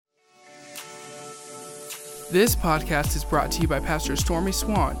This podcast is brought to you by Pastor Stormy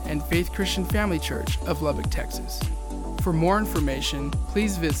Swan and Faith Christian Family Church of Lubbock, Texas. For more information,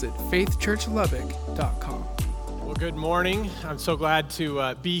 please visit faithchurchlubbock.com. Well, good morning. I'm so glad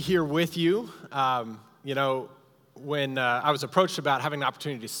to be here with you. When I was approached about having an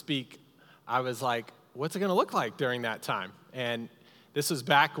opportunity to speak, I was like, what's it going to look like during that time? And this was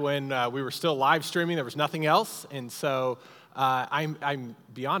back when we were still live streaming. There was nothing else. And so I'm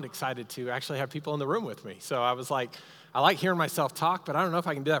beyond excited to actually have people in the room with me. So I was like, I like hearing myself talk, but I don't know if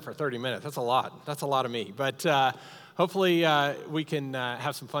I can do that for 30 minutes. That's a lot. That's a lot of me. But hopefully we can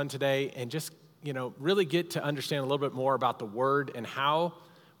have some fun today and just, really get to understand a little bit more about the Word and how,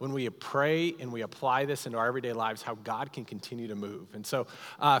 when we pray and we apply this into our everyday lives, how God can continue to move. And so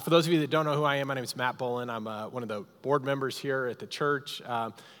for those of you that don't know who I am, my name is Matt Bolin. I'm one of the board members here at the church.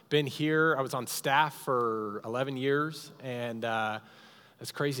 Been here, I was on staff for 11 years, and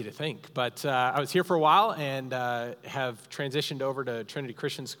it's crazy to think. But I was here for a while and have transitioned over to Trinity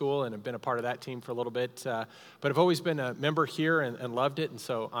Christian School and have been a part of that team for a little bit. But I've always been a member here and loved it, and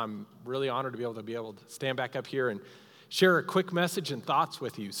so I'm really honored to be able to stand back up here and share a quick message and thoughts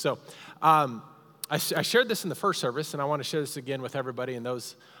with you. So I shared this in the first service, and I want to share this again with everybody in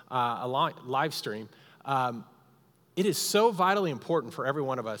those live stream. It is so vitally important for every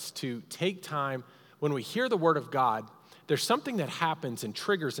one of us to take time when we hear the Word of God. There's something that happens and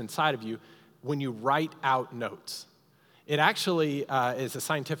triggers inside of you when you write out notes. It actually is a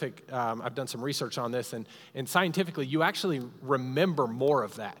scientific, I've done some research on this, and scientifically, you actually remember more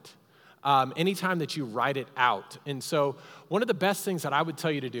of that anytime that you write it out. And so one of the best things that I would tell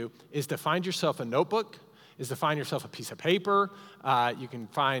you to do is to find yourself a notebook, is to find yourself a piece of paper. You can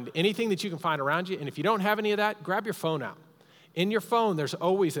find anything that you can find around you. And if you don't have any of that, grab your phone out. In your phone, there's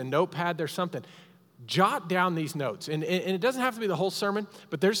always a notepad, there's something. Jot down these notes. And it doesn't have to be the whole sermon,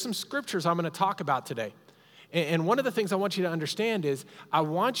 but there's some scriptures I'm going to talk about today. And one of the things I want you to understand is I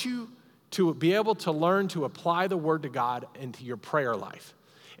want you to be able to learn to apply the Word to God into your prayer life.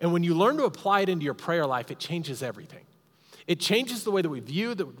 And when you learn to apply it into your prayer life, it changes everything. It changes the way that we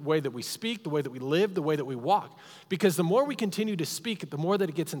view, the way that we speak, the way that we live, the way that we walk. Because the more we continue to speak it, the more that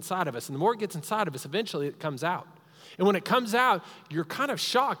it gets inside of us. And the more it gets inside of us, eventually it comes out. And when it comes out, you're kind of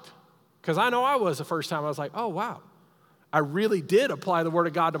shocked. Because I know I was the first time. I was like, oh, wow. I really did apply the Word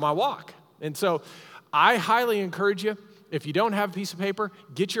of God to my walk. And so I highly encourage you, if you don't have a piece of paper,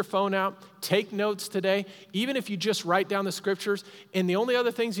 get your phone out, take notes today, even if you just write down the scriptures. And the only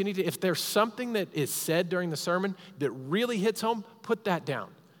other things you need to, if there's something that is said during the sermon that really hits home, put that down.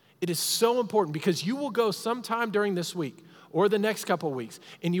 It is so important because you will go sometime during this week or the next couple of weeks,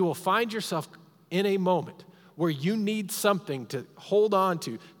 and you will find yourself in a moment where you need something to hold on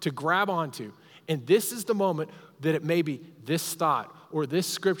to grab onto. And this is the moment that it may be this thought or this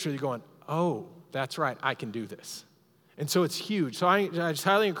scripture, you're going, oh, that's right, I can do this. And so it's huge. So I just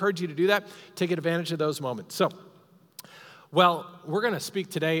highly encourage you to do that. Take advantage of those moments. So, we're going to speak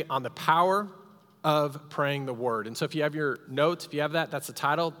today on the power of praying the Word. And so if you have your notes, if you have that, that's the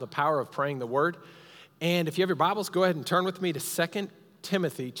title, The Power of Praying the Word. And if you have your Bibles, go ahead and turn with me to 2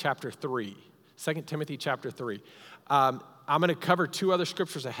 Timothy chapter 3. 2 Timothy chapter 3. I'm going to cover two other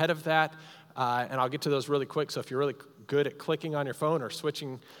scriptures ahead of that, and I'll get to those really quick. So if you're really good at clicking on your phone or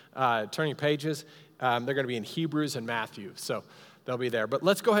switching, turning pages, they're going to be in Hebrews and Matthew, so they'll be there. But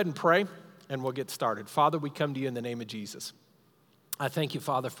let's go ahead and pray, and we'll get started. Father, we come to you in the name of Jesus. I thank you,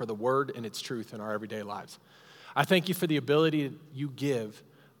 Father, for the Word and its truth in our everyday lives. I thank you for the ability you give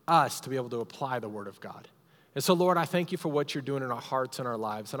us to be able to apply the Word of God. And so, Lord, I thank you for what you're doing in our hearts and our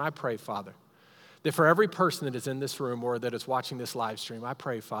lives. And I pray, Father, that for every person that is in this room or that is watching this live stream, I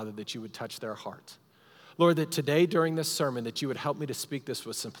pray, Father, that you would touch their hearts. Lord, that today during this sermon, that you would help me to speak this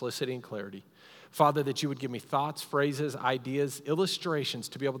with simplicity and clarity. Father, that you would give me thoughts, phrases, ideas, illustrations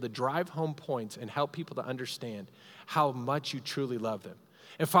to be able to drive home points and help people to understand how much you truly love them.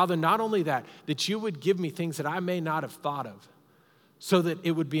 And Father, not only that you would give me things that I may not have thought of so that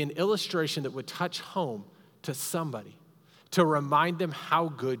it would be an illustration that would touch home to somebody to remind them how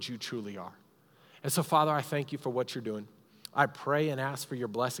good you truly are. And so, Father, I thank you for what you're doing. I pray and ask for your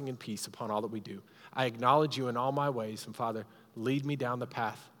blessing and peace upon all that we do. I acknowledge you in all my ways, and Father, lead me down the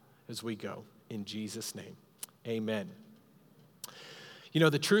path as we go. In Jesus' name, amen.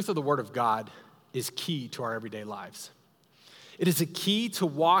 The truth of the Word of God is key to our everyday lives. It is a key to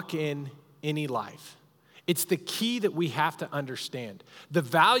walk in any life. It's the key that we have to understand. The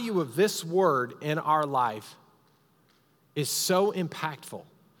value of this Word in our life is so impactful.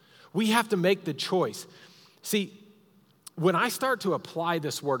 We have to make the choice. See, when I start to apply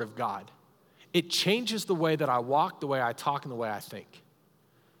this Word of God, it changes the way that I walk, the way I talk, and the way I think.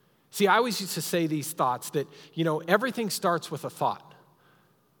 See, I always used to say these thoughts that, everything starts with a thought.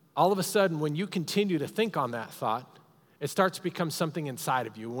 All of a sudden, when you continue to think on that thought, it starts to become something inside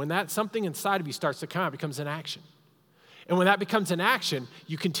of you. When that something inside of you starts to come out, it becomes an action. And when that becomes an action,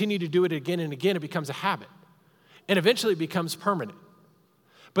 you continue to do it again and again, it becomes a habit. And eventually it becomes permanent.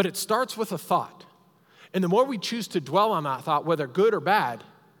 But it starts with a thought. And the more we choose to dwell on that thought, whether good or bad,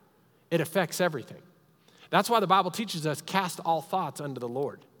 it affects everything. That's why the Bible teaches us, cast all thoughts unto the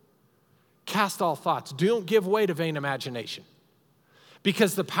Lord. Cast all thoughts. Don't give way to vain imagination.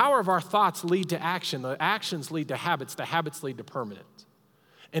 Because the power of our thoughts lead to action. The actions lead to habits. The habits lead to permanence.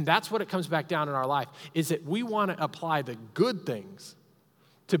 And that's what it comes back down in our life, is that we want to apply the good things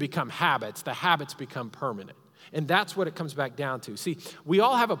to become habits. The habits become permanent. And that's what it comes back down to. See, we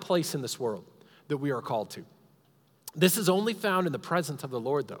all have a place in this world that we are called to. This is only found in the presence of the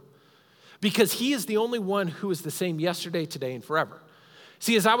Lord, though, because he is the only one who is the same yesterday, today, and forever.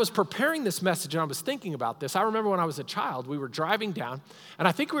 See, as I was preparing this message and I was thinking about this, I remember when I was a child, we were driving down, and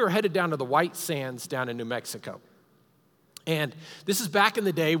I think we were headed down to the White Sands down in New Mexico. And this is back in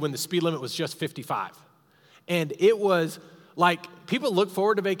the day when the speed limit was just 55. And it was like, people look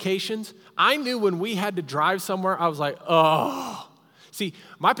forward to vacations. I knew when we had to drive somewhere, I was like, oh. See,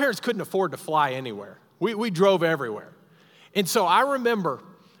 my parents couldn't afford to fly anywhere. We drove everywhere. And so I remember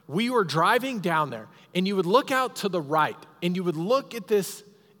we were driving down there, and you would look out to the right, and you would look at this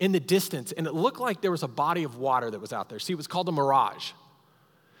in the distance, and it looked like there was a body of water that was out there. See, it was called a mirage.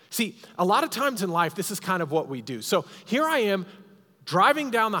 See, a lot of times in life, this is kind of what we do. So here I am driving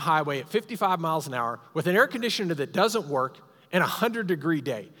down the highway at 55 miles an hour with an air conditioner that doesn't work and a 100-degree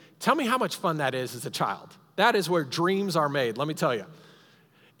day. Tell me how much fun that is as a child. That is where dreams are made, let me tell you.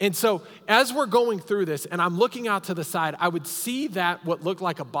 And so as we're going through this and I'm looking out to the side, I would see that what looked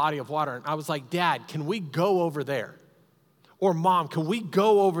like a body of water. And I was like, Dad, can we go over there? Or Mom, can we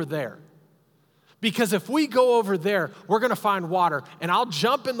go over there? Because if we go over there, we're going to find water, and I'll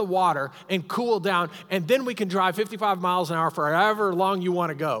jump in the water and cool down, and then we can drive 55 miles an hour for however long you want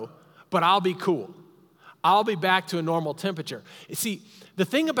to go, but I'll be cool. I'll be back to a normal temperature. You see, the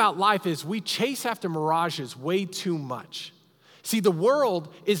thing about life is we chase after mirages way too much. See, the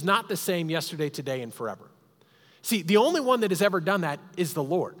world is not the same yesterday, today, and forever. See, the only one that has ever done that is the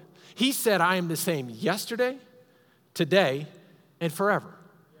Lord. He said, I am the same yesterday, today, and forever.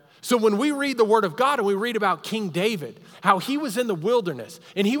 So when we read the Word of God and we read about King David, how he was in the wilderness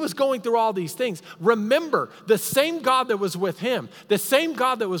and he was going through all these things, remember the same God that was with him, the same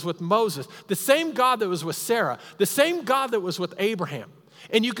God that was with Moses, the same God that was with Sarah, the same God that was with Abraham.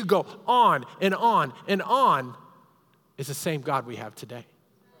 And you could go on and on and on. Is the same God we have today.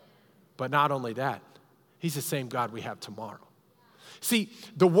 But not only that, he's the same God we have tomorrow. See,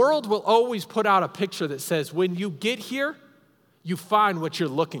 the world will always put out a picture that says when you get here, you find what you're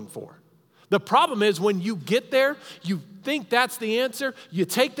looking for. The problem is when you get there, you think that's the answer, you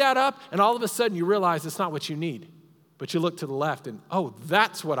take that up, and all of a sudden you realize it's not what you need. But you look to the left and, oh,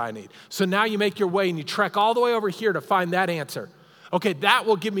 that's what I need. So now you make your way and you trek all the way over here to find that answer. Okay, that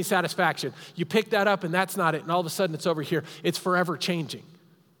will give me satisfaction. You pick that up and that's not it, and all of a sudden it's over here. It's forever changing.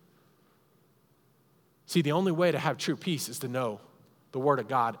 See, the only way to have true peace is to know the Word of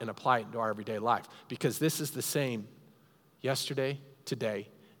God and apply it into our everyday life, because this is the same yesterday, today,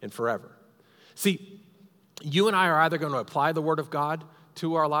 and forever. See, you and I are either going to apply the Word of God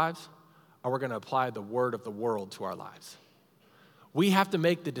to our lives, or we're going to apply the word of the world to our lives. We have to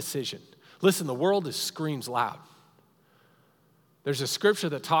make the decision. Listen, the world screams loud. There's a scripture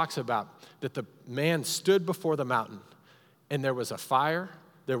that talks about that the man stood before the mountain, and there was a fire,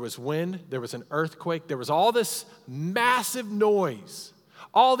 there was wind, there was an earthquake, there was all this massive noise,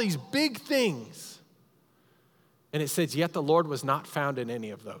 all these big things. And it says, yet the Lord was not found in any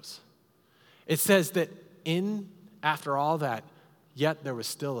of those. It says that after all that, yet there was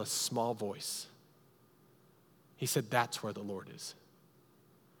still a small voice. He said, that's where the Lord is.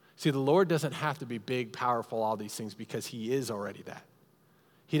 See, the Lord doesn't have to be big, powerful, all these things, because he is already that.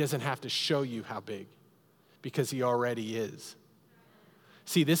 He doesn't have to show you how big, because he already is.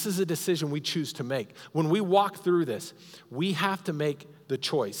 See, this is a decision we choose to make. When we walk through this, we have to make the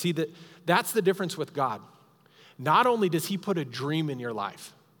choice. See, that's the difference with God. Not only does he put a dream in your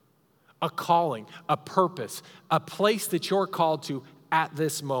life, a calling, a purpose, a place that you're called to at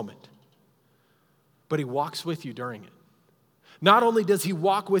this moment, but he walks with you during it. Not only does he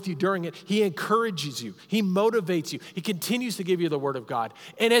walk with you during it, he encourages you. He motivates you. He continues to give you the Word of God.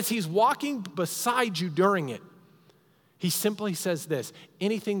 And as he's walking beside you during it, he simply says this,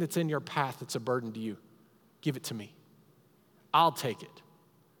 anything that's in your path that's a burden to you, give it to me. I'll take it.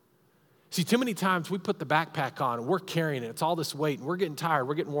 See, too many times we put the backpack on and we're carrying it. It's all this weight and we're getting tired,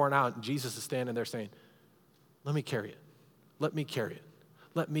 we're getting worn out, and Jesus is standing there saying, let me carry it. Let me carry it.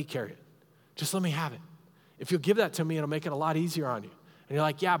 Let me carry it. Just let me have it. If you'll give that to me, it'll make it a lot easier on you. And you're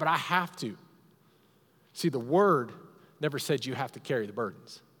like, yeah, but I have to. See, the word never said you have to carry the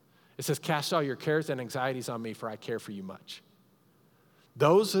burdens. It says, cast all your cares and anxieties on me, for I care for you much.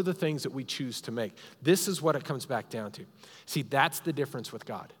 Those are the things that we choose to make. This is what it comes back down to. See, that's the difference with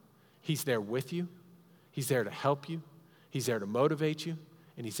God. He's there with you. He's there to help you. He's there to motivate you.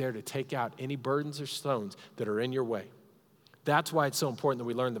 And he's there to take out any burdens or stones that are in your way. That's why it's so important that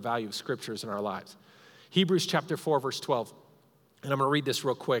we learn the value of scriptures in our lives. Hebrews chapter 4, verse 12. And I'm going to read this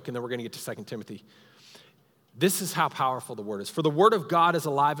real quick, and then we're going to get to 2 Timothy. This is how powerful the word is. For the word of God is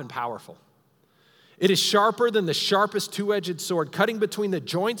alive and powerful. It is sharper than the sharpest two-edged sword, cutting between the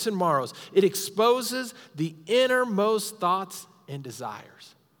joints and marrows. It exposes the innermost thoughts and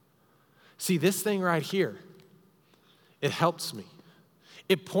desires. See, this thing right here, it helps me.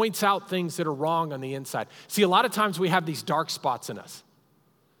 It points out things that are wrong on the inside. See, a lot of times we have these dark spots in us.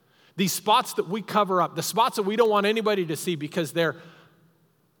 These spots that we cover up, the spots that we don't want anybody to see because they're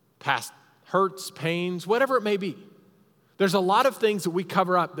past hurts, pains, whatever it may be. There's a lot of things that we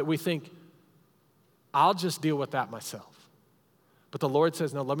cover up that we think, I'll just deal with that myself. But the Lord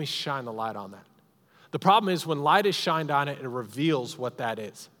says, no, let me shine the light on that. The problem is when light is shined on it, it reveals what that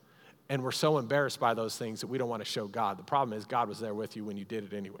is. And we're so embarrassed by those things that we don't want to show God. The problem is God was there with you when you did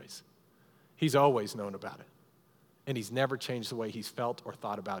it anyways. He's always known about it. And he's never changed the way he's felt or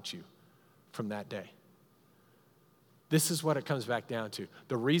thought about you from that day. This is what it comes back down to.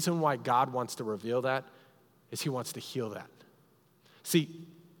 The reason why God wants to reveal that is he wants to heal that. See,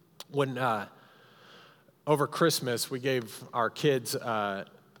 when over Christmas we gave our kids a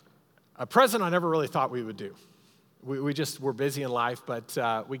present I never really thought we would do. We just were busy in life, but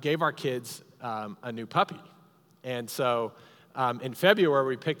we gave our kids a new puppy. And so in February,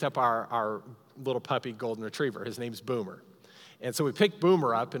 we picked up our little puppy golden retriever. His name's Boomer. And so we picked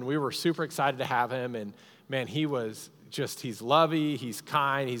Boomer up, and we were super excited to have him. And man, he's lovey, he's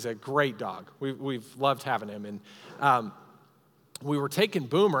kind, he's a great dog. We've loved having him. And we were taking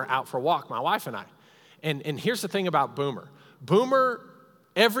Boomer out for a walk, my wife and I. And here's the thing about Boomer. Boomer,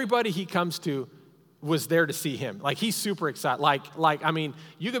 everybody he comes to was there to see him. Like, he's super excited. I mean,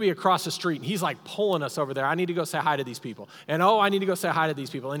 you could be across the street, and he's like pulling us over there. I need to go say hi to these people. And I need to go say hi to these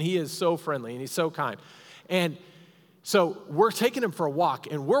people. And he is so friendly, and he's so kind. And so we're taking him for a walk,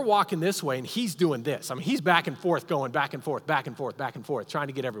 and we're walking this way, and he's doing this. I mean, he's back and forth, going back and forth, back and forth, back and forth, trying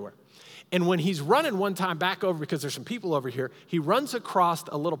to get everywhere. And when he's running one time back over, because there's some people over here, he runs across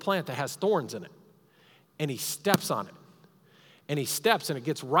a little plant that has thorns in it, and he steps on it. And he steps, and it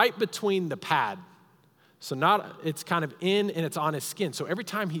gets right between the pad. So it's kind of in and it's on his skin. So every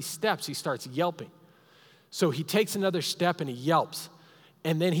time he steps, he starts yelping. So he takes another step and he yelps.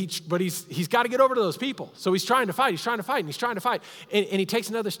 And then he's got to get over to those people. So he's trying to fight, And he takes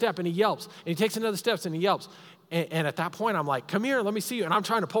another step and he yelps. And he takes another step and he yelps. And at that point, I'm like, come here, let me see you. And I'm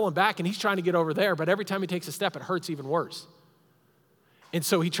trying to pull him back, and he's trying to get over there. But every time he takes a step, it hurts even worse. And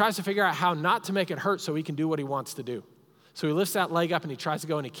so he tries to figure out how not to make it hurt so he can do what he wants to do. So he lifts that leg up, and he tries to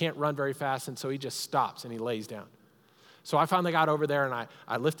go, and he can't run very fast, and so he just stops, and he lays down. So I finally got over there, and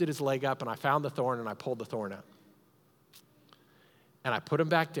I lifted his leg up, and I found the thorn, and I pulled the thorn out. And I put him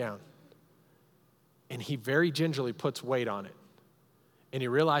back down, and he very gingerly puts weight on it, and he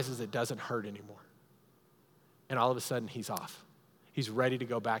realizes it doesn't hurt anymore. And all of a sudden, he's off. He's ready to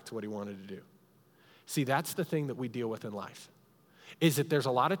go back to what he wanted to do. See, that's the thing that we deal with in life. Is that there's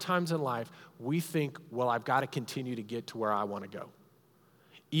a lot of times in life we think, well, I've got to continue to get to where I want to go.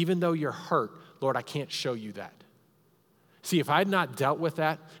 Even though you're hurt, Lord, I can't show you that. See, if I had not dealt with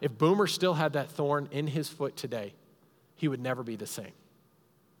that, if Boomer still had that thorn in his foot today, he would never be the same.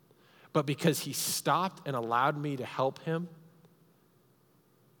 But because he stopped and allowed me to help him,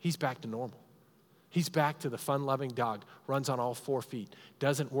 he's back to normal. He's back to the fun-loving dog, runs on all 4 feet,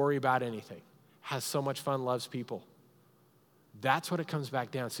 doesn't worry about anything, has so much fun, loves people. That's what it comes back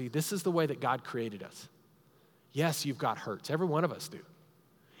down. See, this is the way that God created us. Yes, you've got hurts. Every one of us do.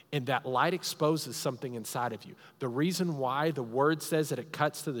 And that light exposes something inside of you. The reason why the word says that it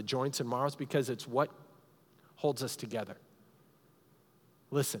cuts to the joints and marrows, because it's what holds us together.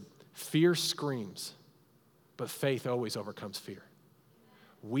 Listen, fear screams, but faith always overcomes fear.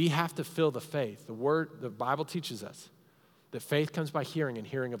 We have to feel the faith. The Bible teaches us that faith comes by hearing, and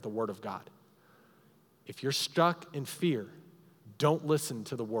hearing of the word of God. If you're stuck in fear, don't listen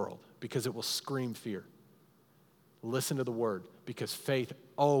to the world, because it will scream fear. Listen to the word, because faith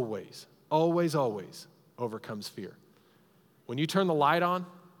always, always, always overcomes fear. When you turn the light on,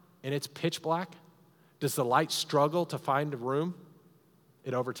 and it's pitch black, does the light struggle to find a room?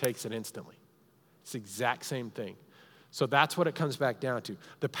 It overtakes it instantly. It's the exact same thing. So that's what it comes back down to.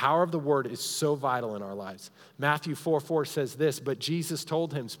 The power of the word is so vital in our lives. Matthew 4:4 says this, but Jesus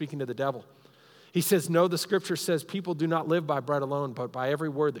told him, speaking to the devil, he says, no, the scripture says people do not live by bread alone, but by every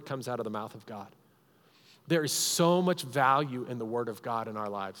word that comes out of the mouth of God. There is so much value in the word of God in our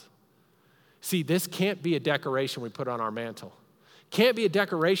lives. See, this can't be a decoration we put on our mantle. Can't be a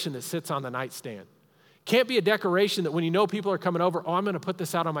decoration that sits on the nightstand. Can't be a decoration that when you know people are coming over, I'm going to put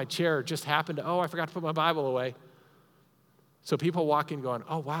this out on my chair. It just happened to, I forgot to put my Bible away. So people walk in going,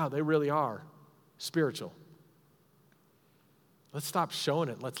 wow, they really are spiritual. Let's stop showing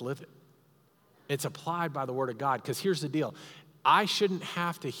it. Let's live it. It's applied by the word of God, because here's the deal. I shouldn't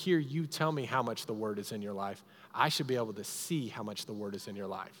have to hear you tell me how much the word is in your life. I should be able to see how much the word is in your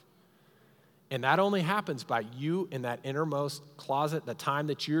life. And that only happens by you in that innermost closet, the time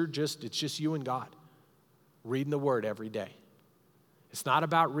that it's just you and God, reading the word every day. It's not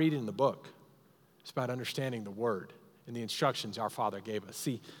about reading the book. It's about understanding the word and the instructions our Father gave us.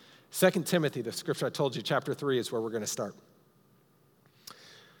 See, 2 Timothy, the scripture I told you, chapter 3 is where we're going to start.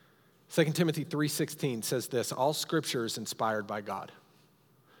 2 Timothy 3:16 says this, all scripture is inspired by God.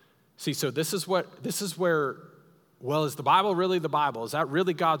 See, so this is where, well, is the Bible really the Bible? Is that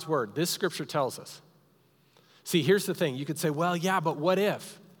really God's word? This scripture tells us. See, here's the thing. You could say, well, yeah, but what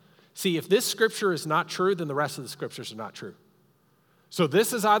if? See, if this scripture is not true, then the rest of the scriptures are not true. So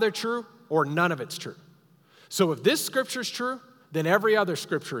this is either true or none of it's true. So if this scripture is true, then every other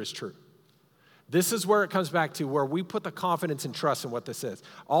scripture is true. This is where it comes back to where we put the confidence and trust in what this is.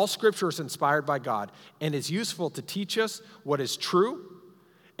 All scripture is inspired by God and is useful to teach us what is true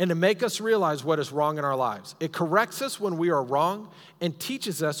and to make us realize what is wrong in our lives. It corrects us when we are wrong and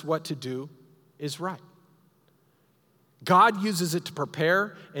teaches us what to do is right. God uses it to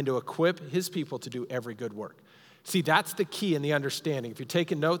prepare and to equip his people to do every good work. See, that's the key in the understanding. If you're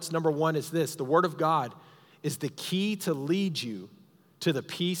taking notes, number one is this. The word of God is the key to lead you to the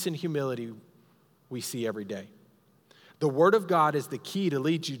peace and humility we see every day. The word of God is the key to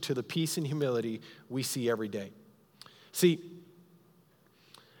lead you to the peace and humility we see every day. See,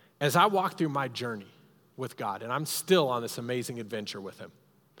 as I walk through my journey with God, and I'm still on this amazing adventure with him,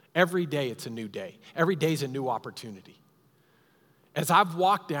 every day it's a new day. Every day is a new opportunity. As I've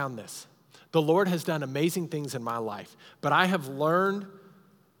walked down this, the Lord has done amazing things in my life, but I have learned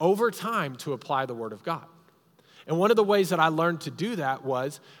over time to apply the word of God. And one of the ways that I learned to do that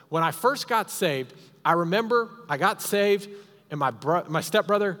was when I first got saved, I remember I got saved and my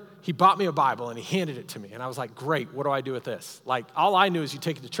stepbrother, he bought me a Bible and he handed it to me. And I was like, great, what do I do with this? Like, all I knew is you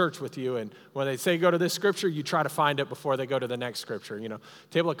take it to church with you, and when they say go to this scripture, you try to find it before they go to the next scripture. You know,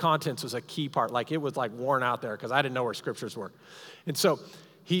 table of contents was a key part. Like, it was like worn out there because I didn't know where scriptures were. And so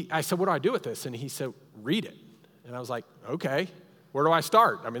I said, what do I do with this? And he said, read it. And I was like, okay, where do I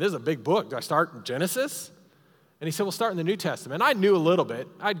start? I mean, this is a big book. Do I start in Genesis? And he said, well, start in the New Testament. I knew a little bit.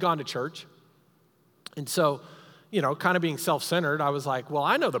 I'd gone to church. And so, you know, kind of being self-centered, I was like, well,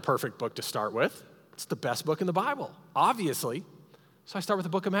 I know the perfect book to start with. It's the best book in the Bible, obviously. So I start with the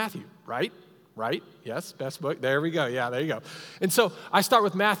book of Matthew, right? Right? Yes, best book. There we go. Yeah, there you go. And so I start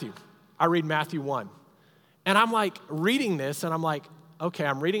with Matthew. I read Matthew 1. And I'm like reading this, and I'm like, okay,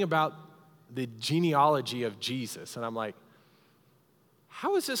 I'm reading about the genealogy of Jesus. And I'm like,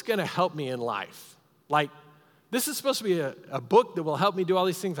 how is this going to help me in life? Like, this is supposed to be a book that will help me do all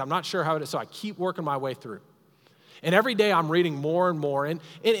these things. I'm not sure how it is, so I keep working my way through. And every day I'm reading more and more. And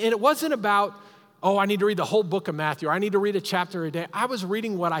it wasn't about, I need to read the whole book of Matthew, or I need to read a chapter a day. I was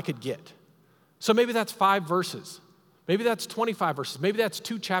reading what I could get. So maybe that's 5 verses. Maybe that's 25 verses. Maybe that's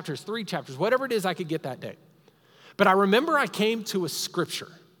 2 chapters, 3 chapters, whatever it is I could get that day. But I remember I came to a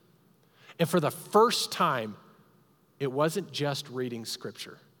scripture. And for the first time, it wasn't just reading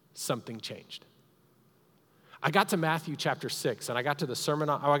scripture. Something changed. I got to Matthew chapter 6, and I got to the Sermon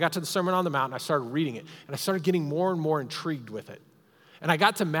on the Mount, and I started reading it, and I started getting more and more intrigued with it. And I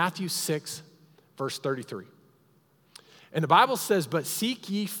got to Matthew 6, verse 33. And the Bible says, but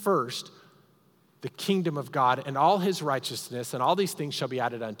seek ye first the kingdom of God and all his righteousness, and all these things shall be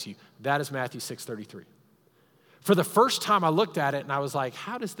added unto you. That is Matthew 6:33. For the first time I looked at it, and I was like,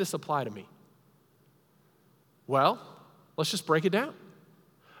 how does this apply to me? Well, let's just break it down.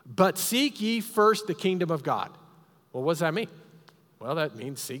 But seek ye first the kingdom of God. Well, what does that mean? Well, that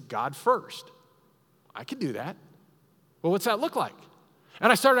means seek God first. I could do that. Well, what's that look like?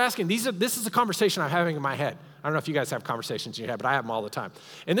 And I started asking, this is a conversation I'm having in my head. I don't know if you guys have conversations in your head, but I have them all the time.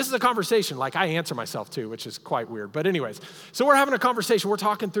 And this is a conversation, like I answer myself too, which is quite weird. But anyways, so we're having a conversation. We're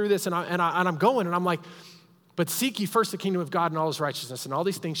talking through this, and I'm going, and I'm like, But seek ye first the kingdom of God and all his righteousness, and all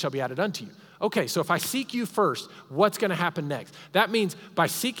these things shall be added unto you. Okay, so if I seek you first, what's going to happen next? That means by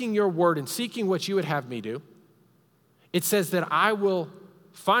seeking your word and seeking what you would have me do, it says that I will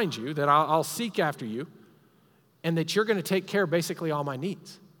find you, that I'll seek after you, and that you're going to take care of basically all my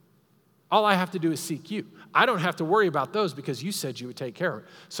needs. All I have to do is seek you. I don't have to worry about those because you said you would take care of it.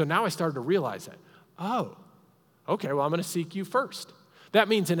 So now I started to realize that. Oh, okay, well, I'm going to seek you first. That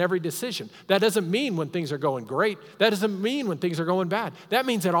means in every decision. That doesn't mean when things are going great. That doesn't mean when things are going bad. That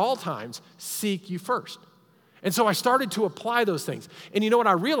means at all times, seek you first. And so I started to apply those things. And you know what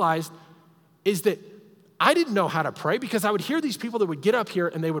I realized is that I didn't know how to pray because I would hear these people that would get up here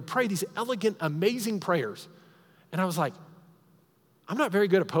and they would pray these elegant, amazing prayers. And I was like, I'm not very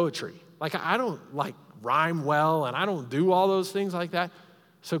good at poetry. Like, I don't rhyme well and I don't do all those things like that.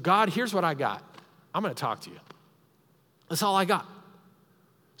 So God, here's what I got. I'm going to talk to you. That's all I got.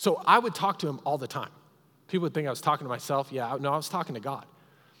 So I would talk to him all the time. People would think I was talking to myself. Yeah, no, I was talking to God.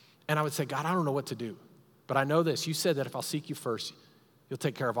 And I would say, God, I don't know what to do. But I know this. You said that if I'll seek you first, you'll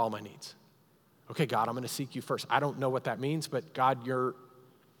take care of all my needs. Okay, God, I'm going to seek you first. I don't know what that means, but God,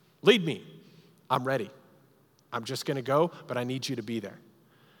 lead me. I'm ready. I'm just going to go, but I need you to be there.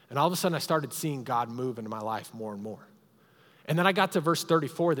 And all of a sudden, I started seeing God move into my life more and more. And then I got to verse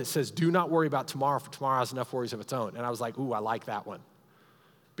 34 that says, do not worry about tomorrow, for tomorrow has enough worries of its own. And I was like, ooh, I like that one.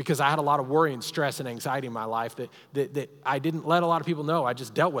 Because I had a lot of worry and stress and anxiety in my life that I didn't let a lot of people know. I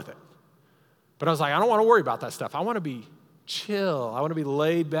just dealt with it. But I was like, I don't want to worry about that stuff. I want to be chill. I want to be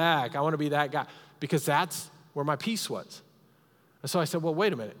laid back. I want to be that guy. Because that's where my peace was. And so I said, well,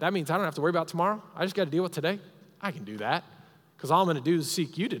 wait a minute. That means I don't have to worry about tomorrow? I just got to deal with today? I can do that. Because all I'm going to do is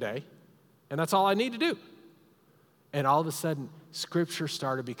seek you today. And that's all I need to do. And all of a sudden, Scripture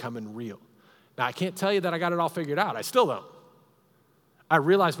started becoming real. Now, I can't tell you that I got it all figured out. I still don't. I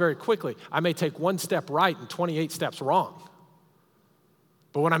realized very quickly I may take one step right and 28 steps wrong.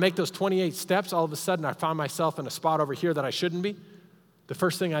 But when I make those 28 steps, all of a sudden I find myself in a spot over here that I shouldn't be. The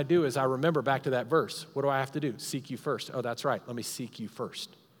first thing I do is I remember back to that verse. What do I have to do? Seek you first. Oh, that's right. Let me seek you first.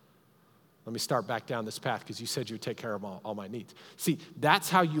 Let me start back down this path because you said you would take care of all my needs. See, that's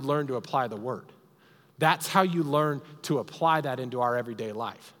how you learn to apply the word. That's how you learn to apply that into our everyday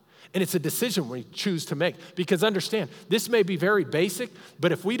life. And it's a decision we choose to make. Because understand, this may be very basic,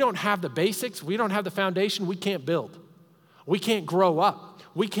 but if we don't have the basics, we don't have the foundation, we can't build. We can't grow up.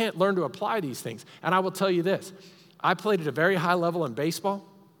 We can't learn to apply these things. And I will tell you this, I played at a very high level in baseball,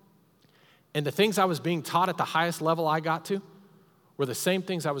 and the things I was being taught at the highest level I got to were the same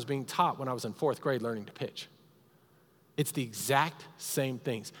things I was being taught when I was in 4th grade learning to pitch. It's the exact same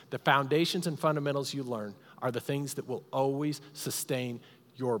things. The foundations and fundamentals you learn are the things that will always sustain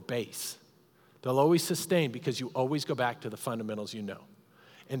your base. They'll always sustain because you always go back to the fundamentals you know.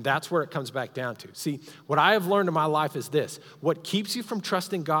 And that's where it comes back down to. See, what I have learned in my life is this. What keeps you from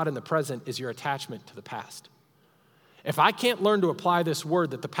trusting God in the present is your attachment to the past. If I can't learn to apply this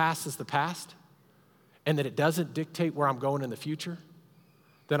word that the past is the past and that it doesn't dictate where I'm going in the future,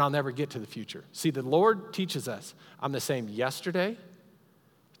 then I'll never get to the future. See, the Lord teaches us I'm the same yesterday,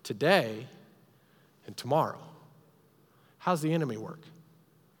 today, and tomorrow. How's the enemy work?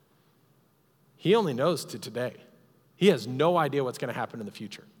 He only knows to today. He has no idea what's going to happen in the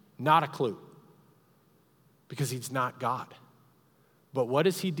future. Not a clue. Because he's not God. But what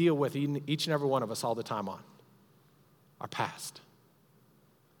does he deal with each and every one of us all the time on? Our past.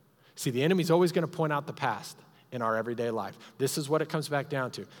 See, the enemy's always going to point out the past in our everyday life. This is what it comes back down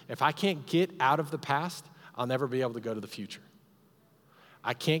to. If I can't get out of the past, I'll never be able to go to the future.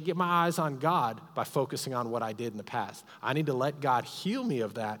 I can't get my eyes on God by focusing on what I did in the past. I need to let God heal me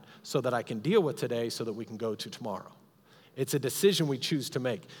of that so that I can deal with today so that we can go to tomorrow. It's a decision we choose to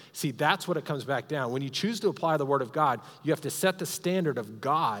make. See, that's what it comes back down. When you choose to apply the word of God, you have to set the standard of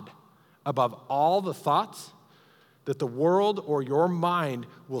God above all the thoughts that the world or your mind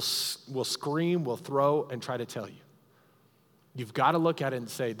will scream, will throw, and try to tell you. You've got to look at it and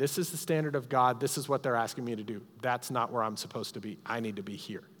say, this is the standard of God. This is what they're asking me to do. That's not where I'm supposed to be. I need to be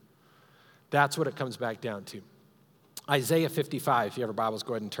here. That's what it comes back down to. Isaiah 55, if you have your Bibles,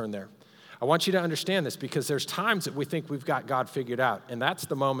 go ahead and turn there. I want you to understand this because there's times that we think we've got God figured out, and that's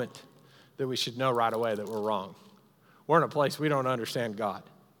the moment that we should know right away that we're wrong. We're in a place we don't understand God.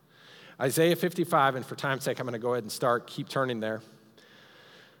 Isaiah 55, and for time's sake, I'm going to go ahead and start. Keep turning there.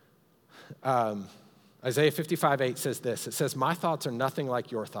 Isaiah 55:8 says this. It says, my thoughts are nothing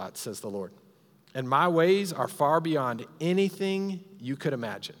like your thoughts, says the Lord. And my ways are far beyond anything you could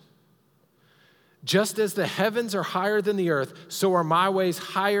imagine. Just as the heavens are higher than the earth, so are my ways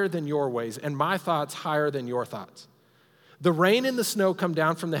higher than your ways, and my thoughts higher than your thoughts. The rain and the snow come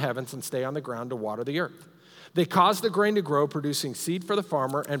down from the heavens and stay on the ground to water the earth. They cause the grain to grow, producing seed for the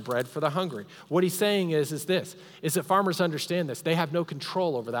farmer and bread for the hungry. What he's saying is that farmers understand this. They have no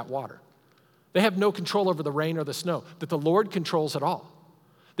control over that water. They have no control over the rain or the snow, that the Lord controls it all,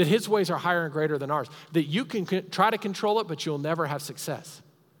 that his ways are higher and greater than ours, that you can try to control it, but you'll never have success.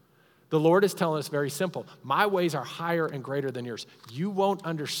 The Lord is telling us very simple, my ways are higher and greater than yours. You won't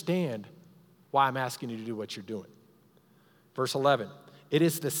understand why I'm asking you to do what you're doing. Verse 11, it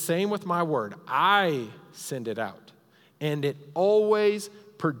is the same with my word. I send it out, and it always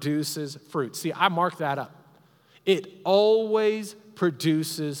produces fruit. See, I mark that up. It always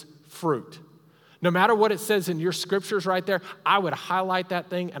produces fruit. No matter what it says in your scriptures right there, I would highlight that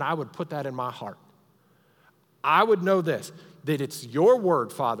thing and I would put that in my heart. I would know this, that it's your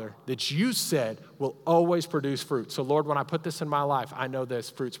word, Father, that you said will always produce fruit. So Lord, when I put this in my life, I know this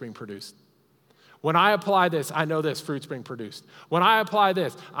fruit's being produced. When I apply this, I know this fruit's being produced. When I apply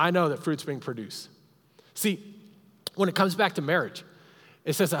this, I know that fruit's being produced. See, when it comes back to marriage,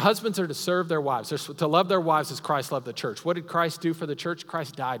 it says that husbands are to serve their wives. They're to love their wives as Christ loved the church. What did Christ do for the church?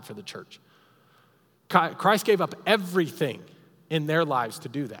 Christ died for the church. Christ gave up everything in their lives to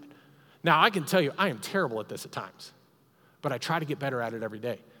do that. Now, I can tell you, I am terrible at this at times, but I try to get better at it every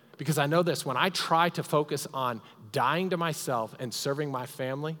day because I know this, when I try to focus on dying to myself and serving my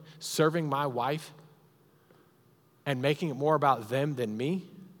family, serving my wife, and making it more about them than me,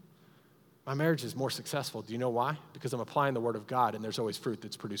 my marriage is more successful. Do you know why? Because I'm applying the word of God and there's always fruit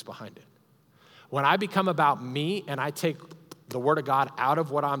that's produced behind it. When I become about me and I take the word of God out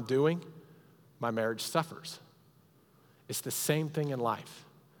of what I'm doing, my marriage suffers. It's the same thing in life.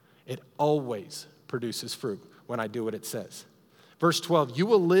 It always produces fruit when I do what it says. Verse 12, you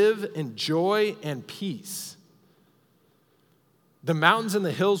will live in joy and peace. The mountains and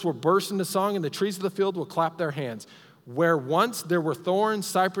the hills will burst into song, and the trees of the field will clap their hands. Where once there were thorns,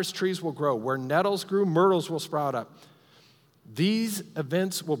 cypress trees will grow. Where nettles grew, myrtles will sprout up. These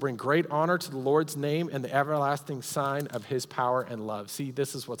events will bring great honor to the Lord's name and the everlasting sign of his power and love. See,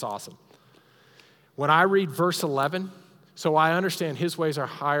 this is what's awesome. When I read verse 11, so I understand his ways are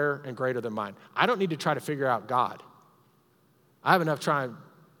higher and greater than mine. I don't need to try to figure out God. I have enough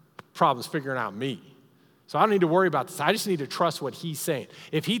problems figuring out me. So I don't need to worry about this. I just need to trust what he's saying.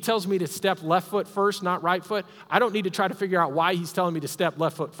 If he tells me to step left foot first, not right foot, I don't need to try to figure out why he's telling me to step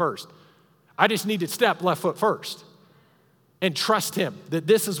left foot first. I just need to step left foot first and trust him that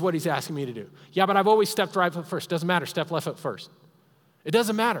this is what he's asking me to do. Yeah, but I've always stepped right foot first. Doesn't matter. Step left foot first. It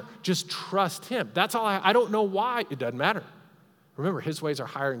doesn't matter. Just trust him. That's all I don't know why. It doesn't matter. Remember, his ways are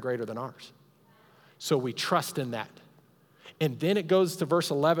higher and greater than ours. So we trust in that. And then it goes to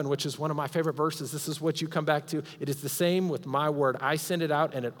verse 11, which is one of my favorite verses. This is what you come back to. It is the same with my word. I send it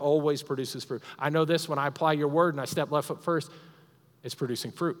out, and it always produces fruit. I know this, when I apply your word and I step left foot first, it's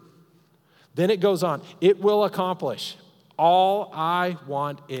producing fruit. Then it goes on. It will accomplish all I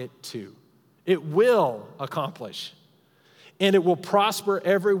want it to. It will accomplish. And it will prosper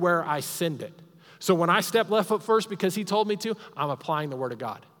everywhere I send it. So when I step left foot first because he told me to, I'm applying the word of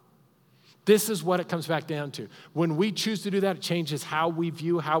God. This is what it comes back down to. When we choose to do that, it changes how we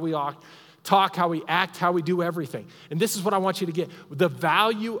view, how we talk, how we act, how we do everything. And this is what I want you to get. The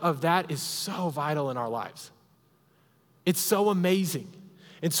value of that is so vital in our lives. It's so amazing.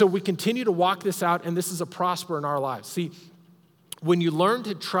 And so we continue to walk this out, and this is a prosper in our lives. See, when you learn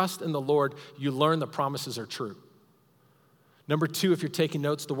to trust in the Lord, you learn the promises are true. Number 2, if you're taking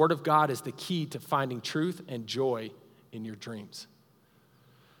notes, the word of God is the key to finding truth and joy in your dreams.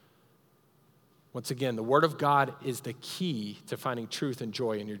 Once again, the word of God is the key to finding truth and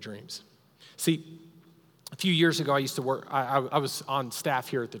joy in your dreams. See, a few years ago, I used to work, I was on staff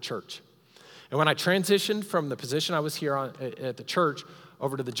here at the church. And when I transitioned from the position I was here at the church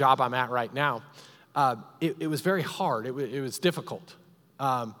over to the job I'm at right now, it was very hard. It was difficult.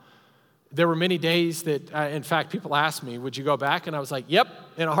 There were many days that, in fact, people asked me, would you go back? And I was like, yep,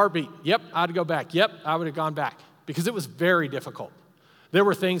 in a heartbeat. Yep, I'd go back. Yep, I would have gone back. Because it was very difficult. There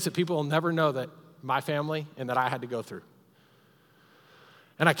were things that people will never know that my family and that I had to go through.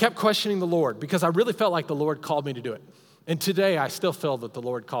 And I kept questioning the Lord because I really felt like the Lord called me to do it. And today I still feel that the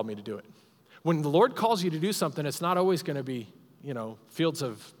Lord called me to do it. When the Lord calls you to do something, it's not always going to be, fields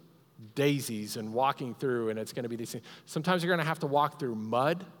of daisies and walking through, and it's going to be these things. Sometimes you're going to have to walk through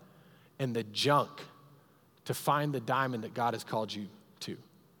mud and the junk to find the diamond that God has called you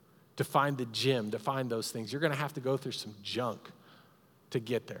to find the gem, to find those things. You're going to have to go through some junk to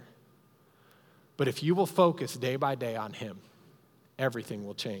get there. But if you will focus day by day on him, everything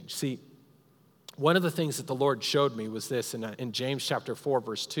will change. See, one of the things that the Lord showed me was this in James chapter 4,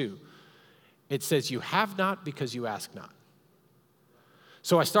 verse 2. It says, you have not because you ask not.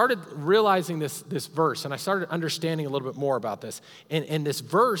 So I started realizing this verse, and I started understanding a little bit more about this. And this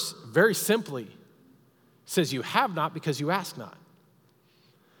verse, very simply, says, you have not because you ask not.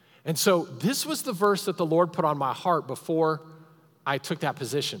 And so this was the verse that the Lord put on my heart before I took that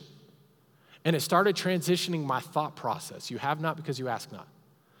position. And it started transitioning my thought process. You have not because you ask not.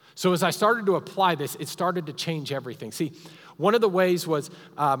 So as I started to apply this, it started to change everything. See, one of the ways was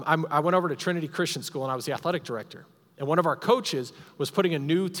I went over to Trinity Christian School, and I was the athletic director. And one of our coaches was putting a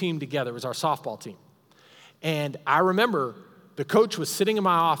new team together. It was our softball team. And I remember the coach was sitting in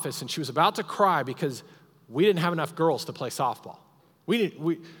my office, and she was about to cry because we didn't have enough girls to play softball.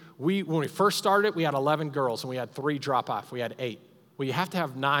 When we first started it, we had 11 girls, and we had 3 drop off. We had 8. Well, you have to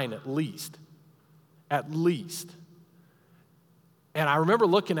have 9 at least. At least. And I remember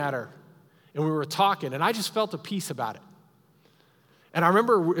looking at her, and we were talking, and I just felt a peace about it. And I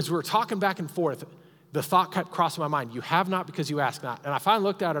remember as we were talking back and forth, the thought kept crossing my mind, you have not because you ask not. And I finally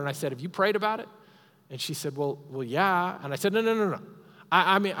looked at her and I said, have you prayed about it? And she said, well, yeah. And I said, no.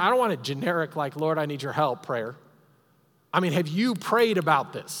 I mean, I don't want a generic like, Lord, I need your help prayer. I mean, have you prayed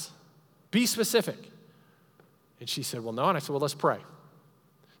about this? Be specific. And she said, well, no. And I said, well, let's pray.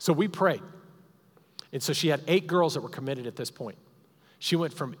 So we prayed. And so she had 8 girls that were committed at this point. She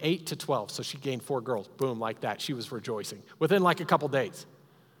went from 8 to 12, so she gained 4 girls. Boom, like that. She was rejoicing within like a couple days.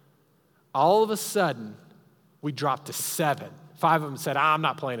 All of a sudden, we dropped to 7. 5 of them said, I'm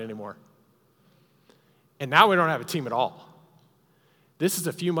not playing anymore. And now we don't have a team at all. This is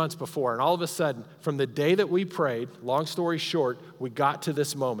a few months before, and all of a sudden, from the day that we prayed, long story short, we got to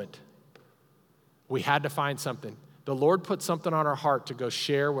this moment. We had to find something. The Lord put something on our heart to go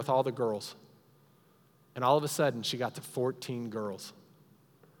share with all the girls. And all of a sudden, she got to 14 girls.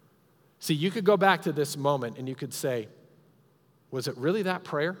 See, you could go back to this moment and you could say, was it really that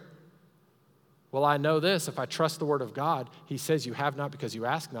prayer? Well, I know this. If I trust the word of God, he says you have not because you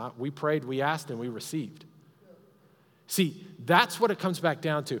ask not. We prayed, we asked, and we received. See, that's what it comes back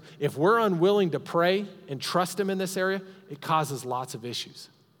down to. If we're unwilling to pray and trust him in this area, it causes lots of issues.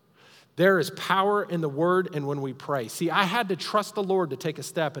 There is power in the word and when we pray. See, I had to trust the Lord to take a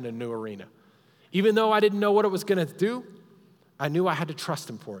step in a new arena. Even though I didn't know what it was going to do, I knew I had to trust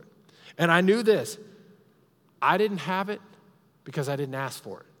him for it. And I knew this. I didn't have it because I didn't ask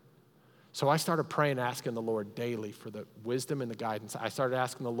for it. So I started praying, asking the Lord daily for the wisdom and the guidance. I started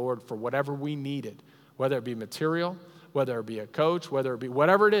asking the Lord for whatever we needed, whether it be material, whether it be a coach, whether it be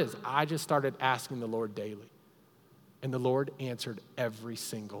whatever it is. I just started asking the Lord daily. And the Lord answered every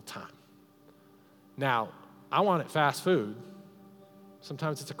single time. Now, I wanted fast food.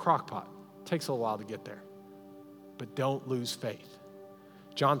 Sometimes it's a crock pot. It takes a little while to get there. But don't lose faith.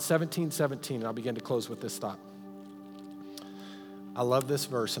 John 17:17, and I'll begin to close with this thought. I love this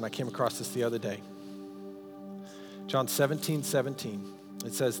verse, and I came across this the other day. John 17:17,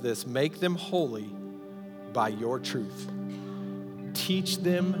 it says this, make them holy by your truth. Teach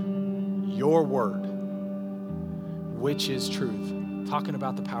them your word, which is truth. Talking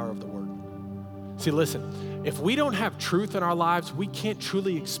about the power of the word. See, listen, if we don't have truth in our lives, we can't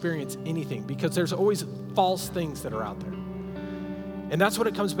truly experience anything because there's always false things that are out there. And that's what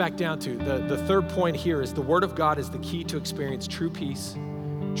it comes back down to. The third point here is the word of God is the key to experience true peace,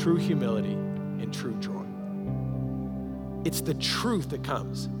 true humility, and true joy. It's the truth that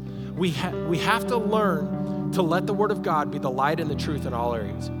comes. We have to learn to let the word of God be the light and the truth in all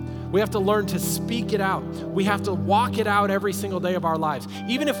areas. We have to learn to speak it out. We have to walk it out every single day of our lives.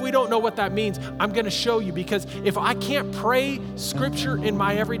 Even if we don't know what that means, I'm going to show you, because if I can't pray scripture in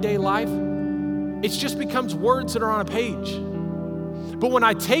my everyday life, it just becomes words that are on a page. But when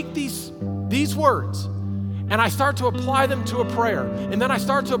I take these words and I start to apply them to a prayer, and then I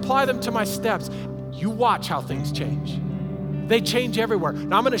start to apply them to my steps, you watch how things change. They change everywhere.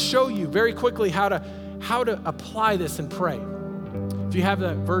 Now I'm going to show you very quickly how to apply this and pray. If you have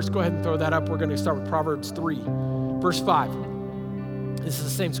that verse, go ahead and throw that up. We're going to start with Proverbs 3, verse 5. This is the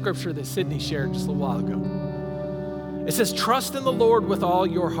same scripture that Sydney shared just a little while ago. It says, trust in the Lord with all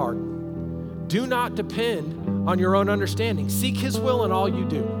your heart. Do not depend on your own understanding. Seek his will in all you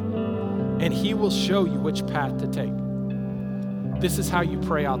do, and he will show you which path to take. This is how you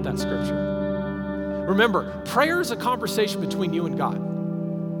pray out that scripture. Remember, prayer is a conversation between you and God.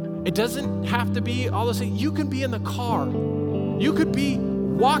 It doesn't have to be all those things. You can be in the car. You could be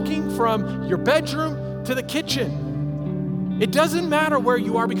walking from your bedroom to the kitchen. It doesn't matter where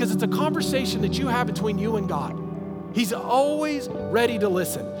you are because it's a conversation that you have between you and God. He's always ready to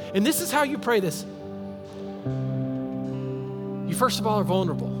listen. And this is how you pray this. You first of all are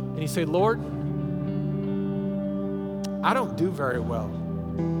vulnerable. And you say, Lord, I don't do very well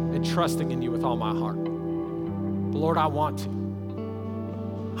at trusting in you with all my heart. But Lord, I want to.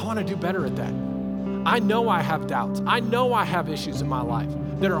 I want to do better at that. I know I have doubts. I know I have issues in my life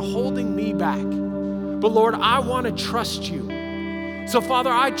that are holding me back. But Lord, I want to trust you. So Father,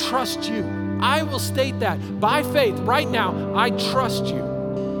 I trust you. I will state that by faith right now, I trust you.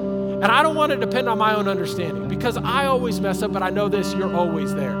 And I don't want to depend on my own understanding because I always mess up, but I know this, you're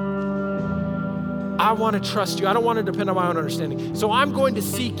always there. I want to trust you. I don't want to depend on my own understanding. So I'm going to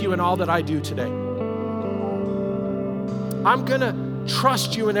seek you in all that I do today. I'm going to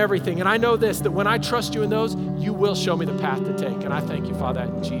trust you in everything. And I know this, that when I trust you in those, you will show me the path to take. And I thank you, Father,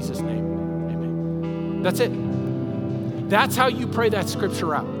 in Jesus' name. Amen. That's it. That's how you pray that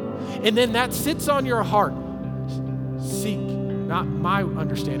scripture out. And then that sits on your heart. Seek, not my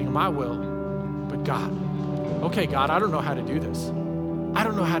understanding of my will, but God. Okay, God, I don't know how to do this. I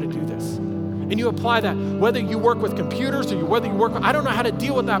don't know how to do this. And you apply that, whether you work with computers or whether you work with, I don't know how to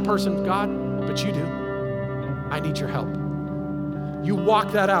deal with that person, God, but you do. I need your help. You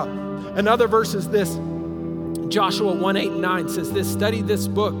walk that out. Another verse is this. Joshua 1:8-9 says this, study this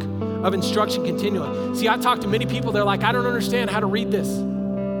book of instruction continually. See, I talk to many people, they're like, I don't understand how to read this.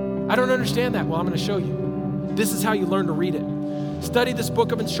 I don't understand that. Well, I'm going to show you. This is how you learn to read it. Study this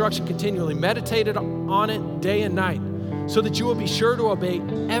book of instruction continually. Meditate on it day and night so that you will be sure to obey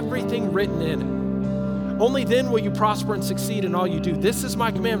everything written in it. Only then will you prosper and succeed in all you do. This is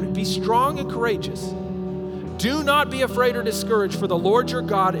my commandment. Be strong and courageous. Do not be afraid or discouraged, for the Lord your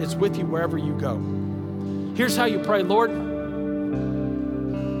God is with you wherever you go. Here's how you pray, Lord,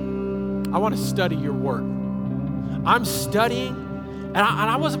 I want to study your word. I'm studying, and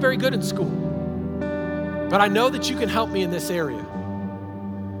I wasn't very good in school, but I know that you can help me in this area.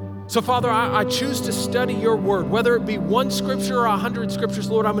 So Father, I choose to study your word, whether it be one scripture or 100 scriptures,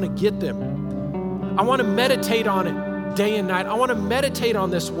 Lord, I'm going to get them. I want to meditate on it day and night. I want to meditate on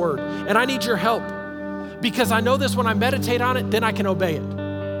this word, and I need your help because I know this, when I meditate on it, then I can obey it.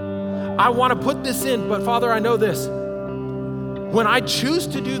 I want to put this in, but Father, I know this. When I choose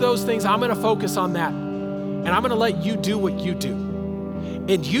to do those things, I'm going to focus on that, and I'm going to let you do what you do.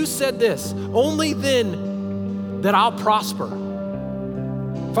 And you said this, only then that I'll prosper.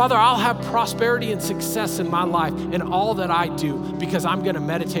 Father, I'll have prosperity and success in my life in all that I do because I'm going to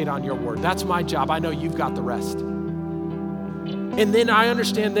meditate on your word. That's my job. I know you've got the rest. And then I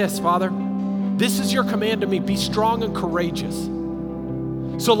understand this, Father. This is your command to me. Be strong and courageous.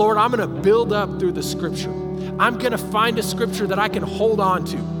 So, Lord, I'm going to build up through the scripture. I'm going to find a scripture that I can hold on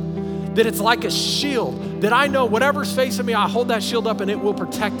to, that it's like a shield, that I know whatever's facing me, I hold that shield up and it will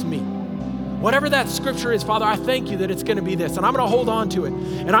protect me. Whatever that scripture is, Father, I thank you that it's going to be this, and I'm going to hold on to it,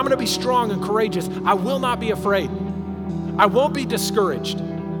 and I'm going to be strong and courageous. I will not be afraid. I won't be discouraged,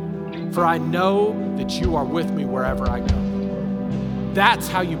 for I know that you are with me wherever I go. That's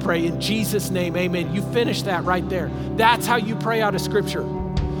how you pray in Jesus' name, amen. You finish that right there. That's how you pray out of scripture.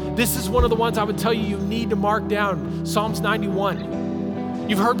 This is one of the ones I would tell you need to mark down, Psalms 91.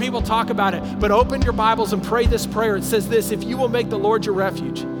 You've heard people talk about it, but open your Bibles and pray this prayer. It says this, if you will make the Lord your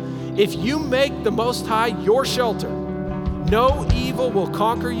refuge, if you make the Most High your shelter, no evil will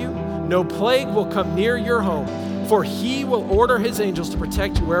conquer you, no plague will come near your home, for he will order his angels to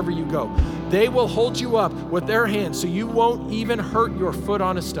protect you wherever you go. They will hold you up with their hands so you won't even hurt your foot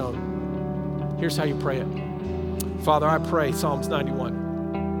on a stone. Here's how you pray it. Father, I pray Psalms 91.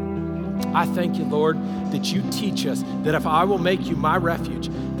 I thank you, Lord, that you teach us that if I will make you my refuge,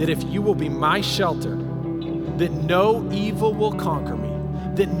 that if you will be my shelter, that no evil will conquer me,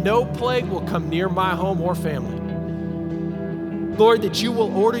 that no plague will come near my home or family. Lord, that you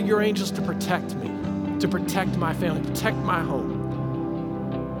will order your angels to protect me, to protect my family, protect my home,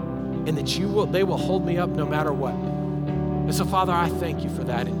 and that they will hold me up no matter what. And so, Father, I thank you for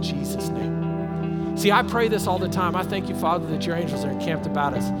that in Jesus' name. See, I pray this all the time. I thank you, Father, that your angels are encamped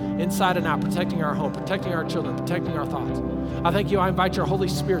about us, inside and out, protecting our home, protecting our children, protecting our thoughts. I thank you. I invite your Holy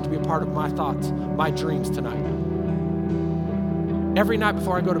Spirit to be a part of my thoughts, my dreams tonight. Every night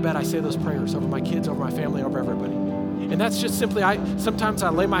before I go to bed, I say those prayers over my kids, over my family, over everybody. And that's just simply, sometimes I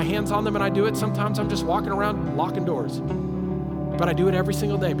lay my hands on them and I do it. Sometimes I'm just walking around locking doors. But I do it every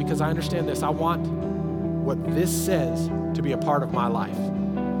single day because I understand this. I want what this says to be a part of my life.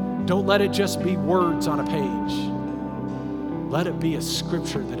 Don't let it just be words on a page. Let it be a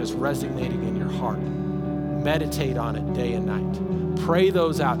scripture that is resonating in your heart. Meditate on it day and night. Pray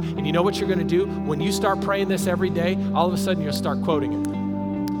those out. And you know what you're going to do? When you start praying this every day, all of a sudden you'll start quoting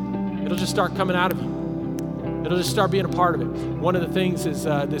it. It'll just start coming out of you. It'll just start being a part of it. One of the things is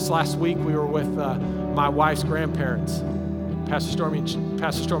this last week we were with my wife's grandparents, Pastor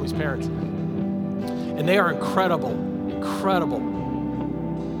Stormy's parents. And they are incredible,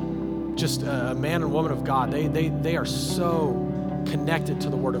 just a man and woman of God. They are so connected to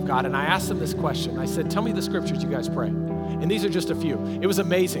the Word of God. And I asked them this question. I said, tell me the scriptures you guys pray. And these are just a few. It was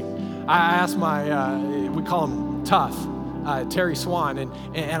amazing. I asked we call him Tough, Terry Swan, and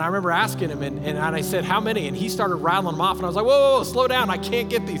I remember asking him, and I said, how many? And he started rattling them off, and I was like, whoa, slow down, I can't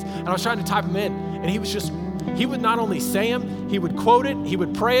get these. And I was trying to type them in, and he would not only say them, he would quote it, he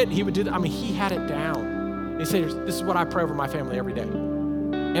would pray it, he would do that. I mean, he had it down. He said, this is what I pray over my family every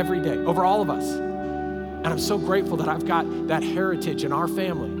day, over all of us. And I'm so grateful that I've got that heritage in our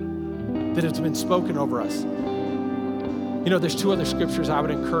family that has been spoken over us. You know, there's two other scriptures I would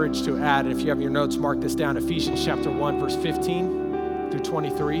encourage to add. If you have your notes, mark this down. Ephesians chapter 1, verse 15 through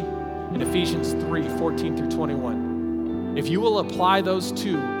 23, and Ephesians 3, 14 through 21. If you will apply those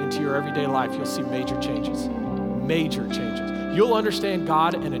two into your everyday life, you'll see major changes. Major changes. You'll understand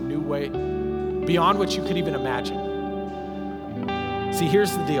God in a new way, beyond what you could even imagine. See,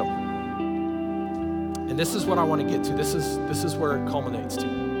 here's the deal. And this is what I want to get to. This is where it culminates to.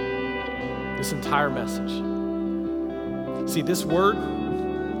 This entire message. See, this word,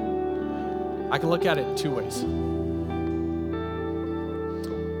 I can look at it in two ways.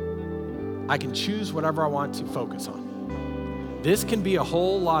 I can choose whatever I want to focus on. This can be a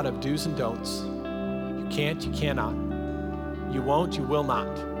whole lot of do's and don'ts. You can't, you cannot. You won't, you will not.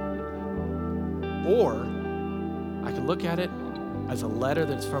 Or I can look at it as a letter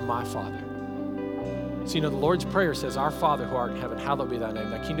that's from my Father. So, you know, the Lord's Prayer says, Our Father who art in heaven, hallowed be thy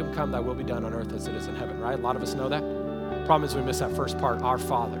name. Thy kingdom come, thy will be done on earth as it is in heaven, right? A lot of us know that. Problem is we miss that first part, our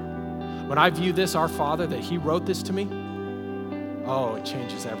Father. When I view this, our Father, that he wrote this to me, oh, it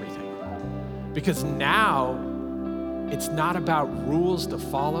changes everything. Because now it's not about rules to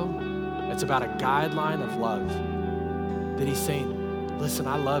follow. It's about a guideline of love. That he's saying, listen,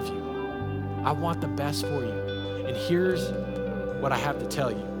 I love you. I want the best for you. And here's what I have to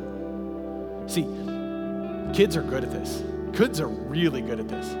tell you. See, kids are good at this. Kids are really good at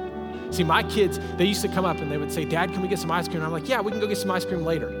this. See, my kids, they used to come up and they would say, Dad, can we get some ice cream? And I'm like, yeah, we can go get some ice cream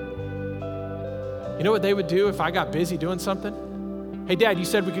later. You know what they would do if I got busy doing something? Hey, Dad, you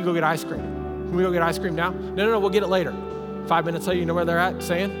said we could go get ice cream. Can we go get ice cream now? No, we'll get it later. 5 minutes later, you know where they're at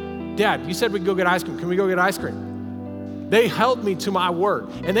saying, Dad, you said we could go get ice cream. Can we go get ice cream? They held me to my word,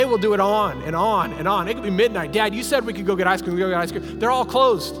 and they will do it on and on and on. It could be midnight. Dad, you said we could go get ice cream. We go get ice cream. They're all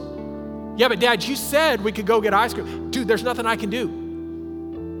closed. Yeah, but Dad, you said we could go get ice cream. Dude, there's nothing I can do.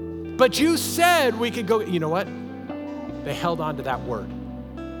 But you said we could go, you know what? They held on to that word.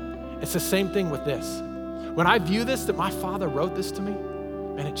 It's the same thing with this. When I view this, that my Father wrote this to me,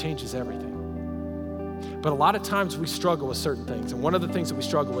 man, it changes everything. But a lot of times we struggle with certain things. And one of the things that we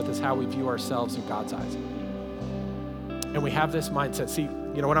struggle with is how we view ourselves in God's eyes. And we have this mindset. See,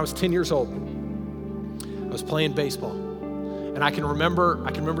 you know, when I was 10 years old, I was playing baseball. And I can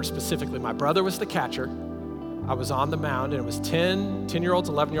remember specifically, my brother was the catcher. I was on the mound, and it was 10-year-olds,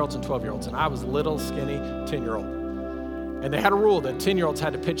 11-year-olds, and 12-year-olds. And I was little, skinny 10-year-old. And they had a rule that 10-year-olds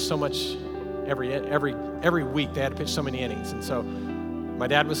had to pitch so much every week. They had to pitch so many innings. And so my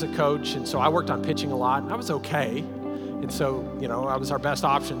dad was a coach, and so I worked on pitching a lot, and I was okay. And so, you know, I was our best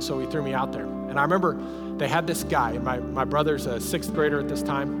option, so he threw me out there. And I remember they had this guy, and my brother's a sixth grader at this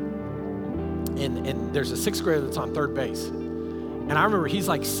time, and there's a sixth grader that's on third base. And I remember he's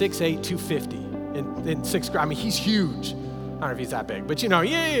like 6'8", 250 in sixth grade. I mean, he's huge. I don't know if he's that big, but you know,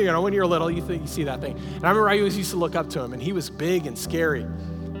 when you're little, you see that thing. And I remember I always used to look up to him, and he was big and scary.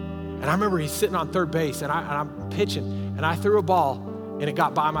 And I remember he's sitting on third base, and I'm pitching, and I threw a ball, and it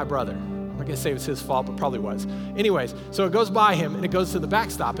got by my brother. I'm not gonna say it was his fault, but probably was. Anyways, so it goes by him, and it goes to the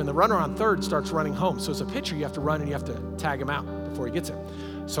backstop, and the runner on third starts running home. So as a pitcher, you have to run, and you have to tag him out before he gets it.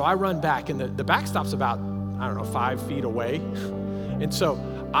 So I run back, and the backstop's about, 5 feet away. And so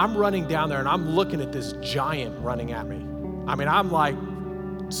I'm running down there, and I'm looking at this giant running at me. I mean, I'm like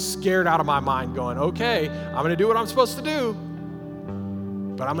scared out of my mind going, okay, I'm gonna do what I'm supposed to do,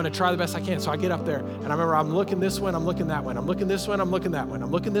 but I'm gonna try the best I can. So I get up there, and I remember I'm looking this way, and I'm looking that way, and I'm looking this way, and I'm looking that way, and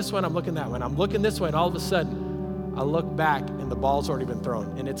I'm looking this way, and I'm looking that way, and I'm looking this way, and all of a sudden, I look back, and the ball's already been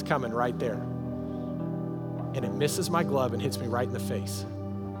thrown, and it's coming right there. And it misses my glove and hits me right in the face.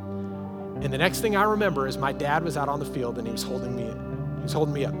 And the next thing I remember is my dad was out on the field, and he was holding me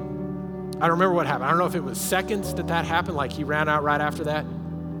up. I don't remember what happened. I don't know if it was seconds that happened, like he ran out right after that.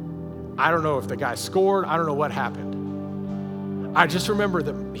 I don't know if the guy scored. I don't know what happened. I just remember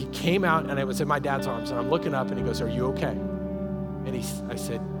that he came out, and it was in my dad's arms, and I'm looking up, and he goes, "Are you okay?" And I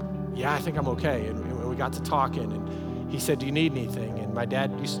said, "Yeah, I think I'm okay." And we got to talking, and he said, "Do you need anything?" And my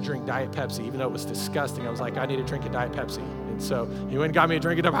dad used to drink Diet Pepsi, even though it was disgusting. I was like, "I need a drink of Diet Pepsi." And so he went and got me a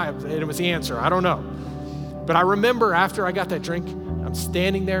drink of Diet Pepsi, and it was the answer. I don't know. But I remember after I got that drink, I'm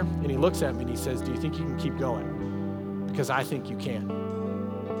standing there, and he looks at me, and he says, "Do you think you can keep going?" because I think you can.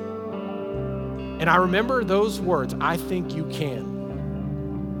 And I remember those words, I think you can.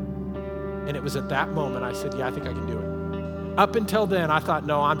 And it was at that moment I said, yeah, I think I can do it. Up until then, I thought,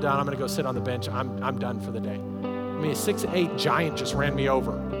 no, I'm done. I'm going to go sit on the bench. I'm done for the day. I mean, a 6'8" giant just ran me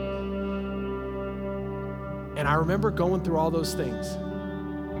over. And I remember going through all those things.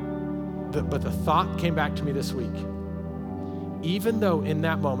 But the thought came back to me this week. Even though in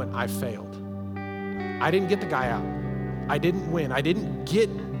that moment I failed, I didn't get the guy out. I didn't win. I didn't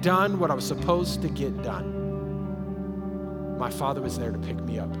get done what I was supposed to get done. My Father was there to pick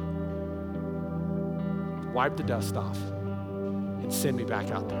me up, wipe the dust off, and send me back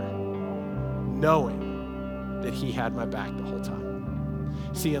out there, knowing that He had my back the whole time.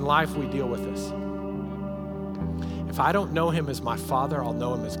 See, in life, we deal with this. If I don't know Him as my Father, I'll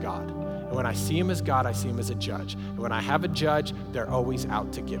know Him as God. And when I see Him as God, I see Him as a judge. And when I have a judge, they're always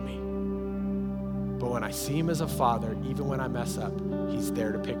out to get me. But when I see Him as a Father, even when I mess up, He's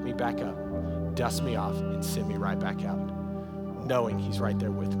there to pick me back up, dust me off, and send me right back out, knowing He's right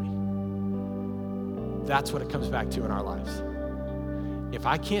there with me. That's what it comes back to in our lives. If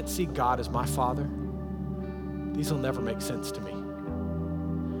I can't see God as my Father, these will never make sense to me.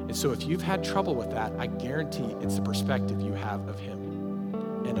 And so if you've had trouble with that, I guarantee it's the perspective you have of Him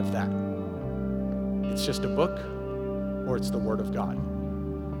and of that. It's just a book or it's the Word of God.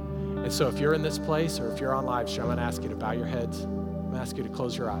 And so if you're in this place or if you're on live stream, I'm gonna ask you to bow your heads. I'm gonna ask you to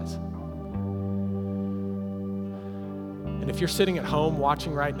close your eyes. And if you're sitting at home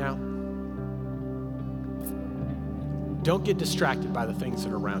watching right now, don't get distracted by the things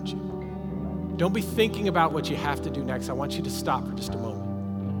that are around you. Don't be thinking about what you have to do next. I want you to stop for just a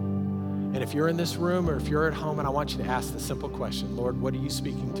moment. And if you're in this room or if you're at home, and I want you to ask the simple question, Lord, what are you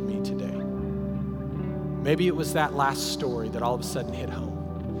speaking to me today? Maybe it was that last story that all of a sudden hit home.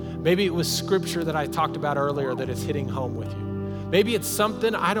 Maybe it was scripture that I talked about earlier that is hitting home with you. Maybe it's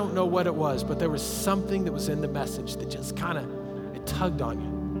something, I don't know what it was, but there was something that was in the message that just kind of, it tugged on you.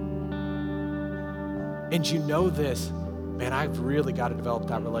 And you know this, man, I've really got to develop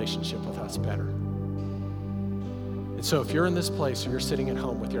that relationship with us better. And so if you're in this place or you're sitting at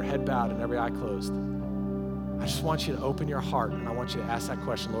home with your head bowed and every eye closed, I just want you to open your heart and I want you to ask that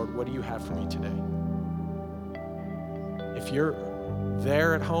question, Lord, what do you have for me today? If you're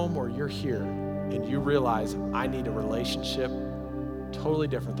there at home or you're here and you realize I need a relationship totally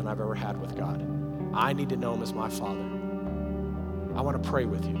different than I've ever had with God, I need to know Him as my Father, I want to pray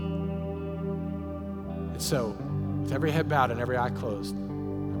with you. And so with every head bowed and every eye closed,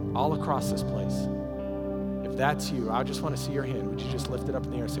 all across this place, if that's you, I just want to see your hand. Would you just lift it up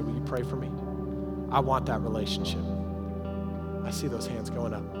in the air and say, will you pray for me? I want that relationship. I see those hands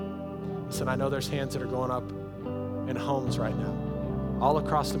going up. Listen, I know there's hands that are going up in homes right now, all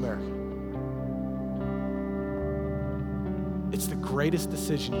across America. It's the greatest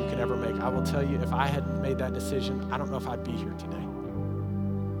decision you can ever make. I will tell you, if I hadn't made that decision, I don't know if I'd be here today.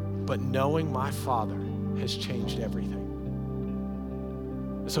 But knowing my Father has changed everything.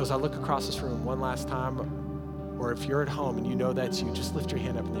 So as I look across this room one last time, or if you're at home and you know that's you, just lift your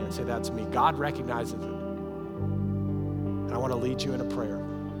hand up in the air and say, that's me. God recognizes it. And I want to lead you in a prayer.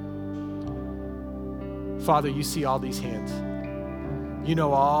 Father, you see all these hands. You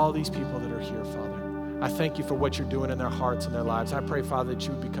know all these people that are here, Father. I thank you for what you're doing in their hearts and their lives. I pray, Father, that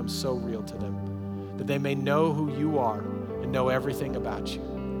you would become so real to them, that they may know who you are and know everything about you.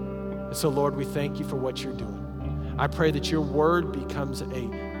 And so, Lord, we thank you for what you're doing. I pray that your word becomes a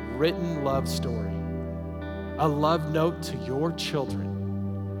written love story, a love note to your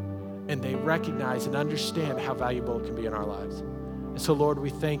children, and they recognize and understand how valuable it can be in our lives. And so, Lord, we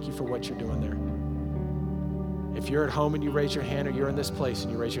thank you for what you're doing there. If you're at home and you raise your hand, or you're in this place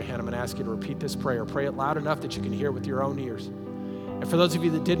and you raise your hand, I'm going to ask you to repeat this prayer. Pray it loud enough that you can hear it with your own ears. And for those of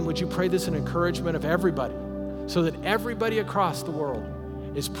you that didn't, would you pray this in encouragement of everybody, so that everybody across the world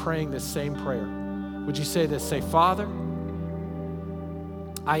is praying this same prayer? Would you say this? Say, Father,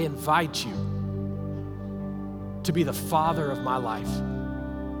 I invite you to be the Father of my life,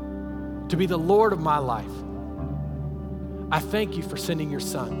 to be the Lord of my life. I thank you for sending your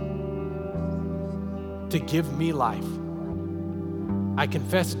Son to give me life. I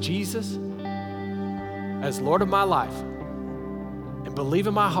confess Jesus as Lord of my life and believe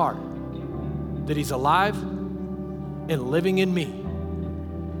in my heart that He's alive and living in me.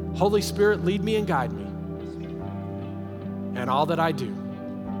 Holy Spirit, lead me and guide me in all that I do.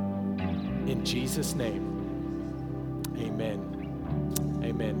 In Jesus' name, amen.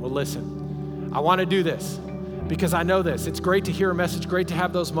 Amen. Well, listen, I want to do this because I know this. It's great to hear a message, great to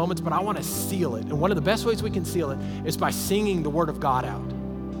have those moments, but I want to seal it. And one of the best ways we can seal it is by singing the Word of God out.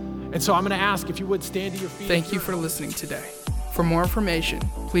 And so I'm going to ask if you would stand to your feet. Thank you for listening today. For more information,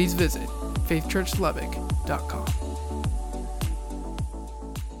 please visit faithchurchlubbock.com.